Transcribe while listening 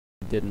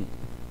didn't.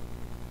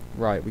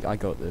 Right, I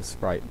got this.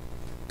 Right.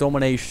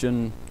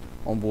 Domination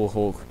on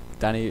Warhawk.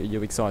 Danny, are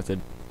you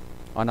excited?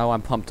 I know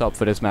I'm pumped up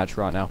for this match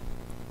right now.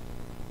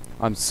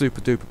 I'm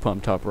super duper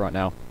pumped up right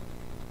now.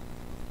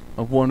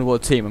 I wonder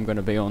what team I'm going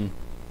to be on.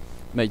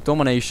 Mate,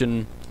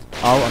 domination.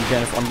 Oh, I'm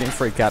getting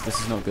free cap. This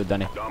is not good,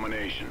 Danny.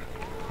 Domination.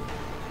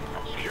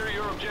 Secure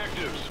your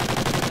objectives.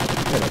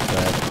 Get up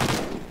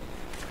there.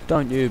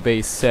 Don't you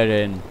be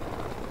sitting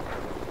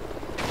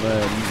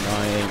when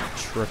I ain't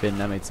tripping,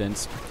 that makes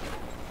sense.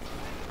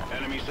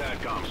 Enemy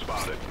SATCOM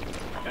spotted.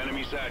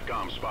 Enemy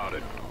SATCOM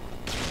spotted.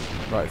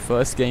 Right,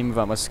 first game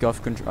without my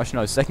scuf control. Actually,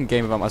 no, second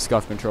game without my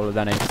scuf controller,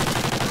 Danny.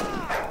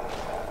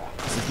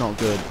 This is not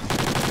good.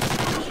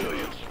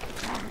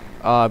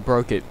 I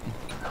broke it.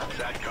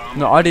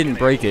 No, I didn't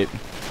break it.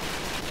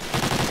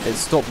 It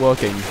stopped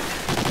working.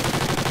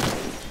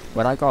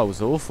 Well, that guy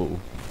was awful.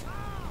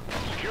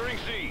 Securing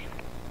C.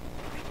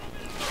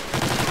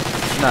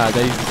 Nah,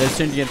 they're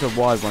changing it to a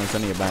wide one and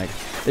sending it back.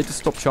 They just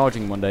stopped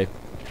charging one day.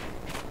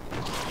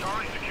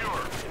 Charlie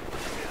secure.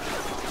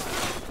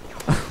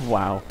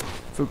 Wow.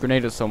 Threw a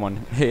grenade at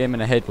someone, hit him in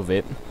the head with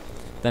it.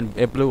 Then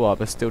it blew up,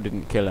 but still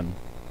didn't kill him.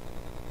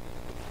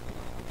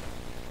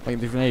 Like,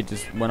 the grenade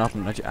just went up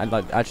and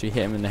actually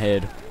hit him in the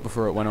head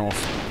before it went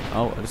off.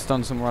 Oh, I just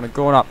stunned someone around a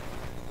going up.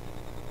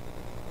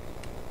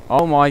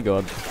 Oh my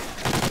god.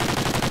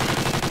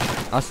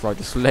 That's right,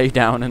 just lay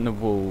down in the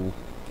wall.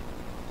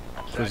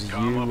 Because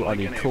you are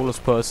the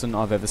coolest person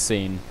I've ever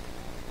seen.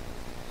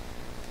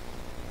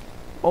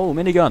 Oh,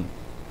 minigun.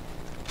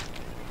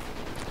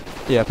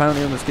 Yeah,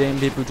 apparently on this game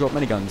people drop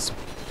miniguns.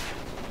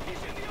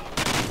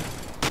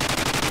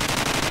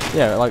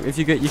 Yeah, like if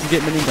you can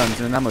get miniguns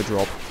in an ammo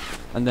drop,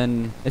 and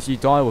then if you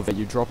die with it,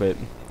 you drop it.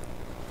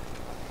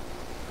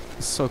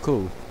 It's so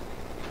cool.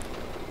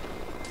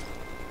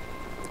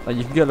 Like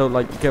you can get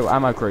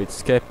ammo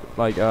crates,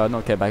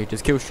 not care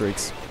packages, kill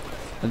streaks,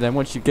 and then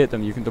once you get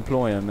them, you can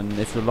deploy them. And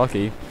if you're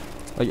lucky,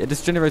 like it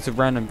just generates a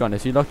random gun.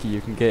 If you're lucky,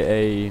 you can get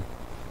a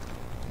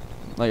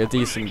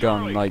decent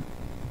gun, like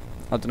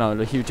I don't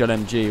know, a huge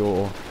LMG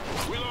or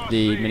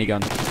the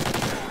minigun.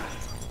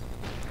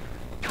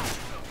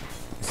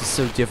 This is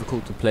so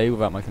difficult to play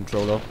without my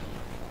controller.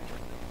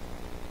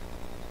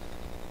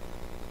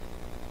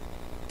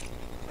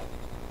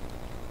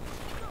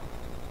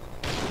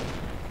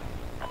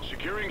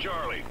 Securing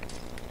Charlie.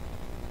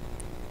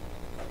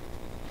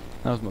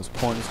 That was the most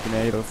pointless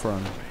grenade I've ever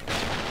thrown.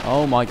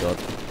 Oh my god.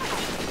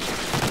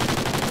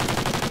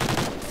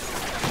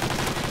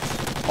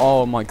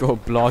 Oh my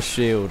god, blast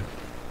shield.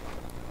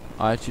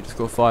 I actually just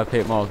got 5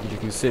 hit markers. You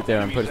can sit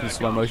there and put it in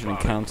slow motion and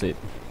count it.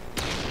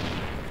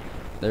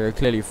 There are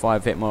clearly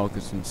 5 hit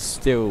markers and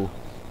still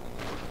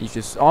he's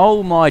just...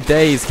 Oh my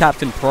days,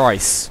 Captain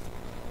Price.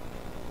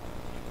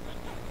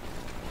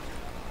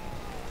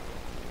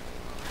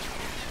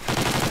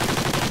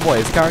 What,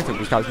 his character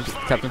was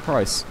Captain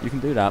Price. You can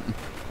do that.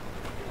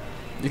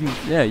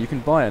 You can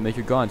buy it and make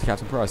your guy into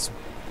Captain Price.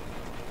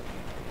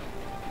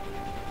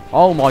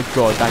 Oh my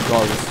god, that guy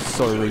was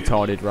so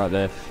retarded right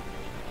there.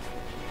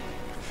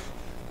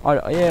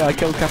 Yeah, I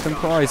killed Captain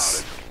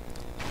Price.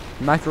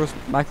 Mackerel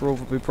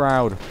will be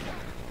proud.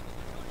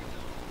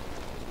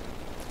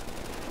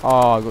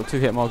 Oh, I got 2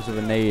 hit markers with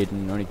a nade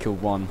and only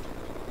killed 1.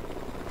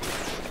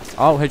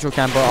 Oh, headshot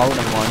camper. Oh,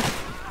 never mind.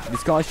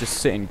 These guys just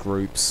sit in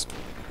groups.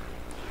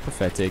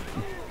 Pathetic.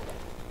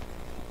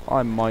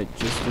 I might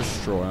just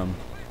destroy them.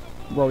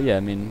 Well, yeah,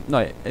 I mean,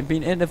 no,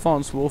 in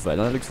Advanced Warfare,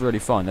 that looks really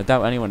fun. I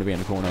doubt anyone to be in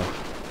the corner.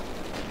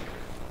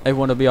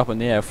 Everyone to be up in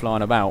the air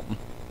flying about.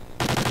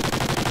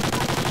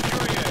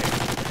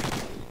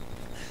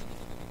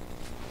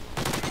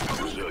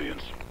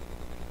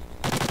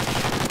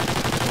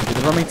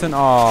 The Remington,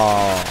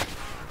 oh,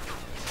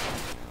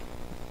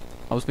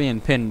 I was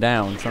being pinned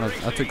down.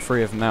 I took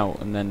 3 of them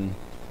out and then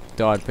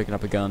died picking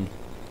up a gun.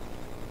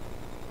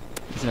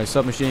 You know,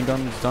 submachine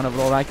guns don't have a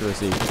lot of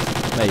accuracy.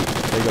 Mate,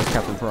 there goes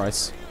Captain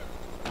Price.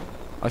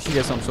 I should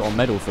get some sort of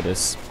medal for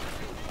this.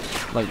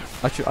 Like,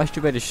 I should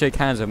be able to shake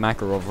hands with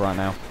Makarov right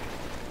now.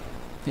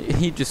 If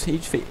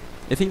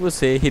he was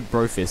here, he'd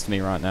bro fist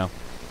me right now.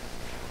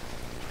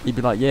 He'd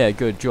be like, yeah,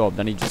 good job.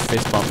 Then he'd just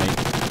fist bump me.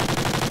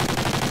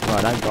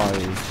 Right,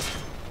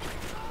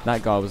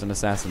 that guy was an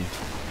assassin.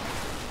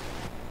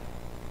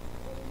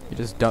 He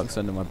just ducks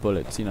under my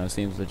bullets, you know,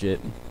 seems legit.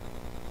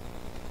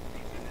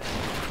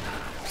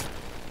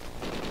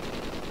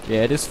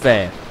 Yeah, it is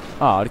fair.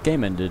 Ah, the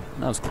game ended.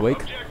 That was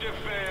quick.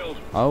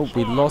 Oh,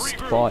 we lost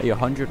by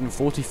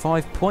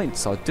 145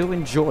 points. I do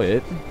enjoy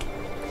it.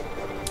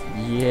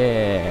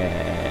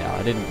 Yeah,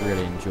 I didn't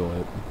really enjoy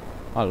it.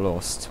 I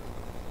lost.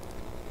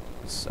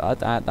 So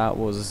that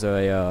was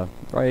a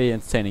very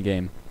entertaining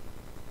game.